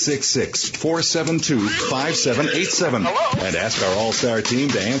 1-866-472-5787. And ask our All-Star team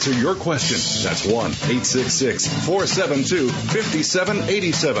to answer your question. That's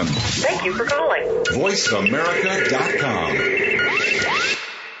 1-866-472-5787. Thank you for calling. VoiceAmerica.com.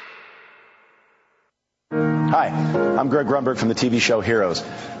 Hi, I'm Greg Grunberg from the TV show Heroes.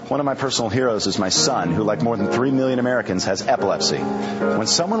 One of my personal heroes is my son, who, like more than 3 million Americans, has epilepsy. When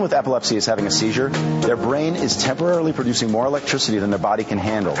someone with epilepsy is having a seizure, their brain is temporarily producing more electricity than their body can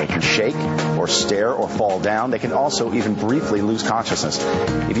handle. They can shake or stare or fall down. They can also even briefly lose consciousness.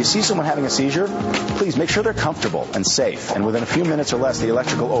 If you see someone having a seizure, please make sure they're comfortable and safe. And within a few minutes or less, the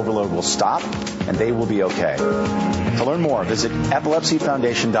electrical overload will stop and they will be okay. To learn more, visit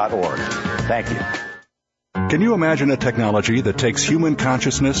epilepsyfoundation.org. Thank you. Can you imagine a technology that takes human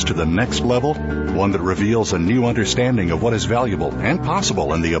consciousness to the next level? One that reveals a new understanding of what is valuable and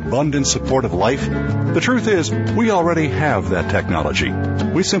possible in the abundant support of life? The truth is, we already have that technology.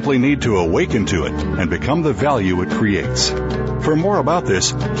 We simply need to awaken to it and become the value it creates. For more about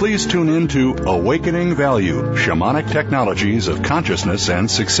this, please tune in to Awakening Value, Shamanic Technologies of Consciousness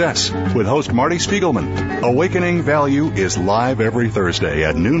and Success with host Marty Spiegelman. Awakening Value is live every Thursday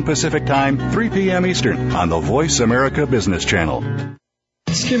at noon Pacific Time, 3 p.m. Eastern on the Voice America Business Channel.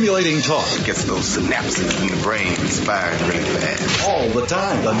 Stimulating talk gets those synapses in the brain firing really fast. All the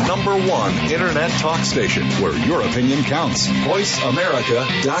time. The number one internet talk station where your opinion counts.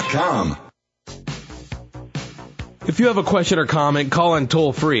 VoiceAmerica.com. If you have a question or comment, call in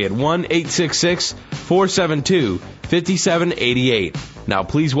toll-free at 1-866-472-5788. Now,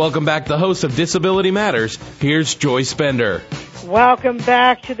 please welcome back the host of Disability Matters. Here's Joyce Bender. Welcome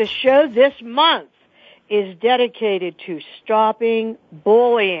back to the show. This month is dedicated to stopping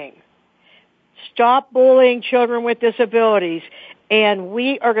bullying. Stop Bullying Children with Disabilities. And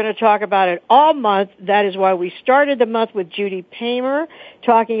we are going to talk about it all month. That is why we started the month with Judy Pamer,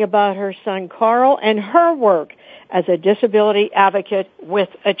 talking about her son Karl and her work as a disability advocate with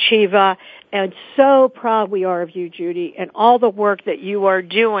ACHIEVA. And so proud we are of you, Judy, and all the work that you are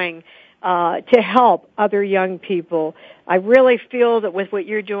doing to help other young people. I really feel that with what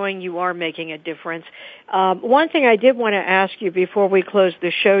you're doing, you are making a difference. One thing I did want to ask you before we close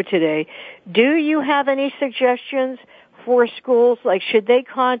the show today, do you have any suggestions for schools? Like, should they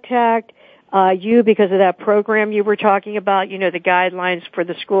contact you because of that program you were talking about, you know, the guidelines for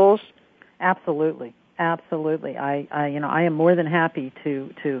the schools? Absolutely. Absolutely. I am more than happy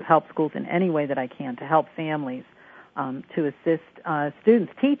to help schools in any way that I can, to help families, to assist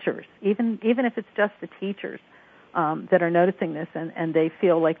students, teachers, even if it's just the teachers that are noticing this and they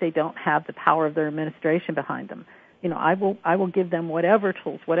feel like they don't have the power of their administration behind them. You know, I will give them whatever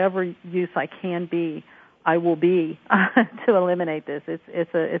tools, whatever use I can be, I will be to eliminate this.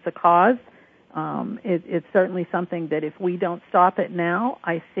 It's a cause. It's certainly something that if we don't stop it now,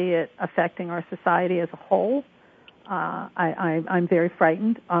 I see it affecting our society as a whole. I'm very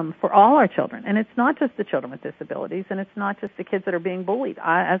frightened for all our children, and it's not just the children with disabilities, and it's not just the kids that are being bullied.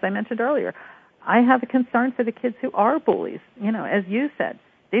 As I mentioned earlier, I have a concern for the kids who are bullies. You know, as you said,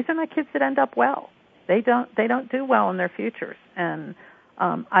 these are not kids that end up well. They don't do well in their futures, and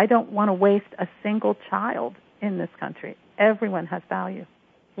I don't want to waste a single child in this country. Everyone has value.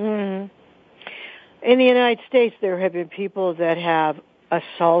 Mm-hmm. In the United States, there have been people that have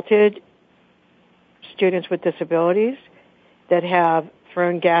assaulted students with disabilities, that have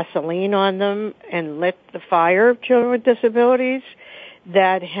thrown gasoline on them and lit the fire of children with disabilities,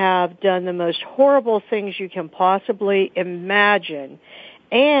 that have done the most horrible things you can possibly imagine.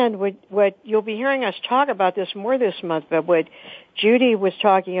 And what you'll be hearing us talk about this more this month, but what Judy was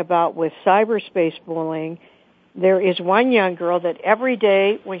talking about with cyberspace bullying, there is one young girl that every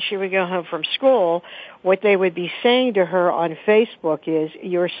day when she would go home from school, what they would be saying to her on Facebook is,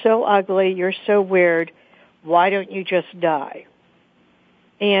 "You're so ugly, you're so weird, why don't you just die?"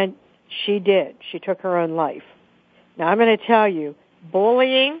 And she did. She took her own life. Now I'm going to tell you,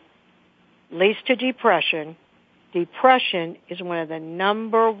 bullying leads to depression. Depression is one of the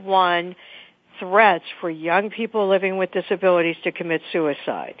number one threats for young people living with disabilities to commit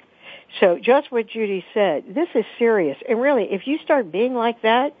suicide. So just what Judy said, this is serious. And really, if you start being like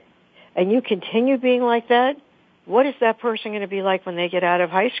that and you continue being like that, what is that person going to be like when they get out of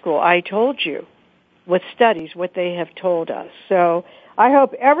high school? I told you with studies what they have told us. So I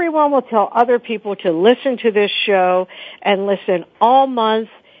hope everyone will tell other people to listen to this show and listen all month.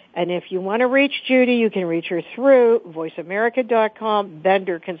 And if you want to reach Judy, you can reach her through voiceamerica.com,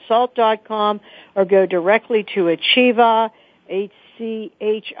 benderconsult.com, or go directly to ACHIEVA,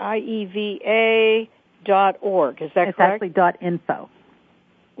 ACHIEVA.org. Is that it's correct? It's actually .info.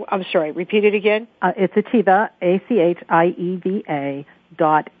 I'm sorry, repeat it again? It's ACHIEVA,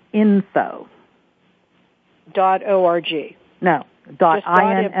 ACHIEVA.info. .org. No,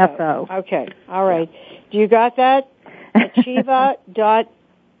 .info. Okay, all right. Yeah. Do you got that?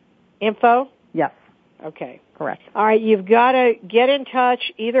 ACHIEVA.info? Yes. Okay. Correct. All right, you've got to get in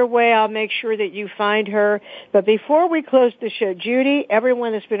touch. Either way, I'll make sure that you find her. But before we close the show, Judy,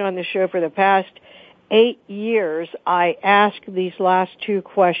 everyone that's been on the show for the past 8 years, I ask these last two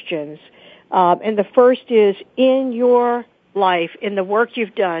questions. And the first is, in your life, in the work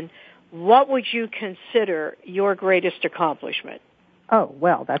you've done, what would you consider your greatest accomplishment? Oh,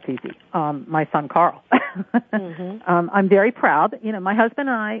 well, that's easy. My son, Karl. Mm-hmm. I'm very proud. You know, my husband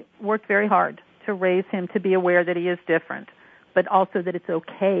and I worked very hard to raise him to be aware that he is different, but also that it's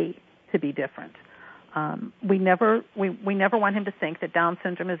okay to be different. We never want him to think that Down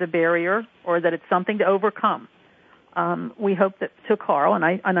syndrome is a barrier or that it's something to overcome. We hope that to Karl, and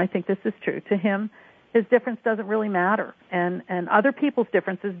I think this is true, to him, his difference doesn't really matter, and other people's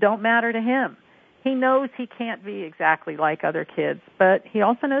differences don't matter to him. He knows he can't be exactly like other kids, but he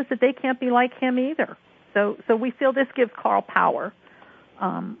also knows that they can't be like him either. So we feel this gives Karl power.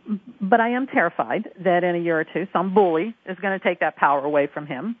 But I am terrified that in a year or two, some bully is going to take that power away from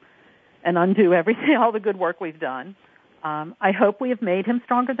him and undo everything, all the good work we've done. I hope we have made him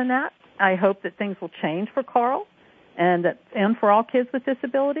stronger than that. I hope that things will change for Karl and for all kids with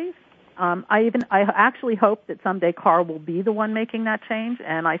disabilities. I actually hope that someday Karl will be the one making that change,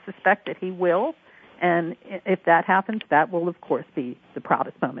 and I suspect that he will. And if that happens, that will, of course, be the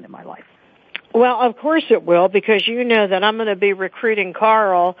proudest moment in my life. Well, of course it will, because you know that I'm going to be recruiting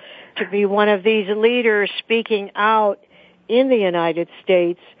Karl to be one of these leaders speaking out in the United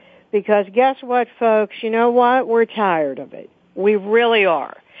States, because guess what, folks? You know what? We're tired of it. We really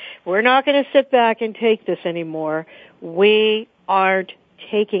are. We're not going to sit back and take this anymore. We aren't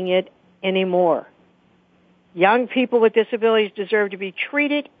taking it anymore. Young people with disabilities deserve to be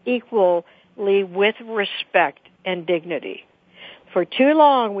treated equally with respect and dignity. For too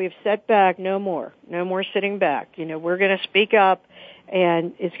long, we've sat back. No more sitting back. We're going to speak up,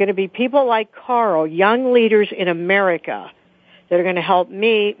 and it's going to be people like Karl, young leaders in America, that are going to help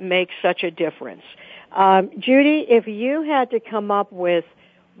me make such a difference. Judy, if you had to come up with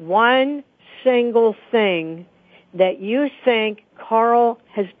one single thing that you think Karl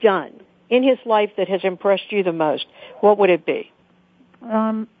has done in his life that has impressed you the most, what would it be?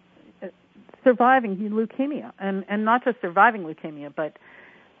 Surviving leukemia, and not just surviving leukemia, but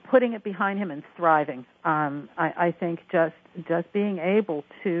putting it behind him and thriving. I think just being able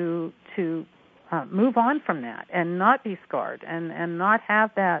to move on from that and not be scarred and not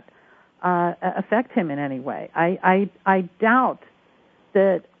have that affect him in any way. I doubt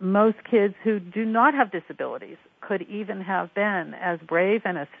that most kids who do not have disabilities could even have been as brave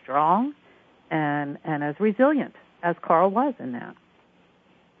and as strong and as resilient as Karl was in that.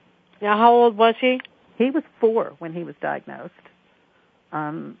 Now, how old was he? He was 4 when he was diagnosed.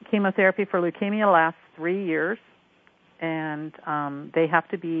 Chemotherapy for leukemia lasts 3 years, and they have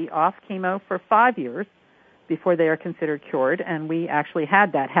to be off chemo for 5 years before they are considered cured, and we actually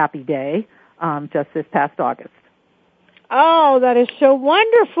had that happy day just this past August. Oh, that is so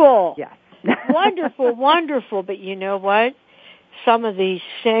wonderful. Yes. Wonderful, wonderful. But you know what? Some of these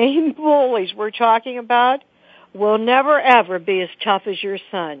same bullies we're talking about will never, ever be as tough as your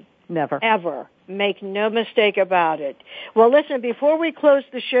son. Never. Ever. Make no mistake about it. Well, listen, before we close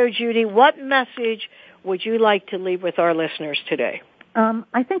the show, Judy, what message would you like to leave with our listeners today?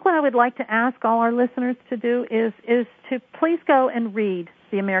 I think what I would like to ask all our listeners to do is to please go and read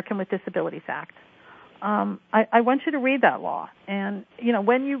the American with Disabilities Act. I want you to read that law. And,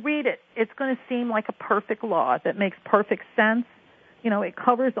 when you read it, it's going to seem like a perfect law that makes perfect sense. It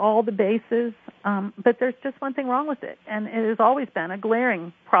covers all the bases, but there's just one thing wrong with it, and it has always been a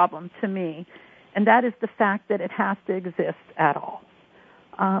glaring problem to me, and that is the fact that it has to exist at all.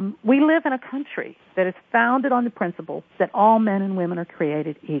 We live in a country that is founded on the principle that all men and women are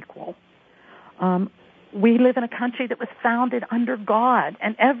created equal. We live in a country that was founded under God,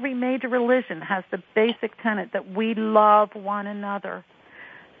 and every major religion has the basic tenet that we love one another.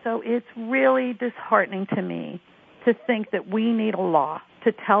 So it's really disheartening to me to think that we need a law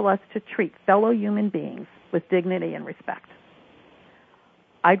to tell us to treat fellow human beings with dignity and respect.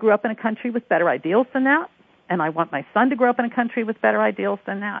 I grew up in a country with better ideals than that, and I want my son to grow up in a country with better ideals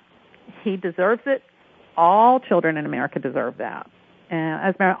than that. He deserves it. All children in America deserve that. And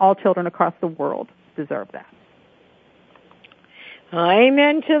as a matter, all children across the world deserve that.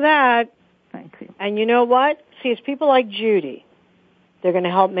 Amen to that. Thank you. And you know what? See, it's people like Judy. They're going to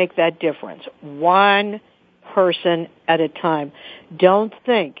help make that difference. One person at a time. Don't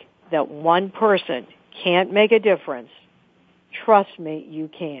think that one person can't make a difference. Trust me, you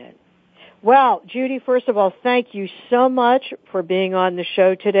can. Well, Judy, first of all, thank you so much for being on the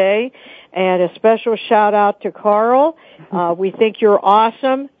show today. And a special shout out to Karl. We think you're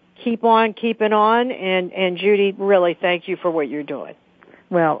awesome. Keep on keeping on. And Judy, really thank you for what you're doing.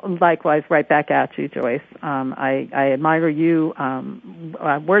 Well, likewise, right back at you, Joyce. I admire you.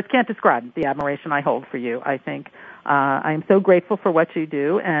 Words can't describe the admiration I hold for you. I think I am so grateful for what you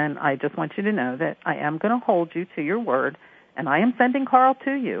do, and I just want you to know that I am going to hold you to your word, and I am sending Karl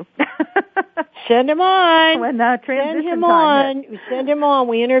to you. Send him on. When transition Send him time on. Send him on.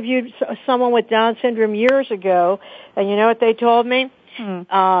 We interviewed someone with Down syndrome years ago, and you know what they told me?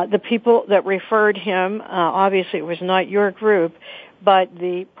 The people that referred him, obviously it was not your group, but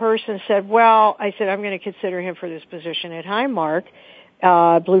the person said, well, I said, I'm going to consider him for this position at Highmark,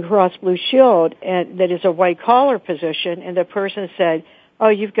 Blue Cross Blue Shield, and that is a white-collar position. And the person said, oh,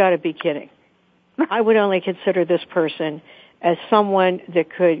 you've got to be kidding. I would only consider this person as someone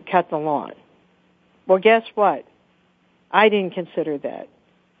that could cut the lawn. Well, guess what? I didn't consider that.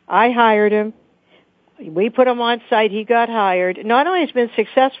 I hired him. We put him on site. He got hired. Not only has he been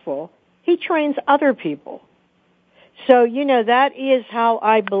successful, he trains other people. So, that is how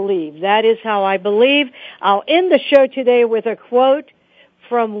I believe. That is how I believe. I'll end the show today with a quote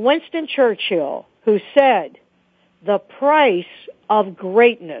from Winston Churchill, who said, the price of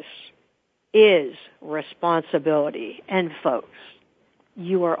greatness is responsibility. And folks,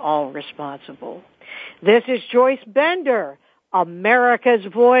 you are all responsible. This is Joyce Bender, America's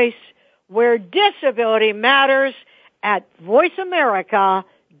Voice, where disability matters, at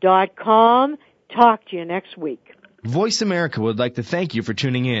voiceamerica.com. Talk to you next week. Voice America would like to thank you for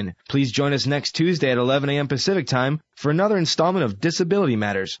tuning in. Please join us next Tuesday at 11 a.m. Pacific Time for another installment of Disability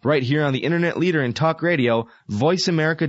Matters, right here on the Internet leader in talk radio, voiceamerica.com.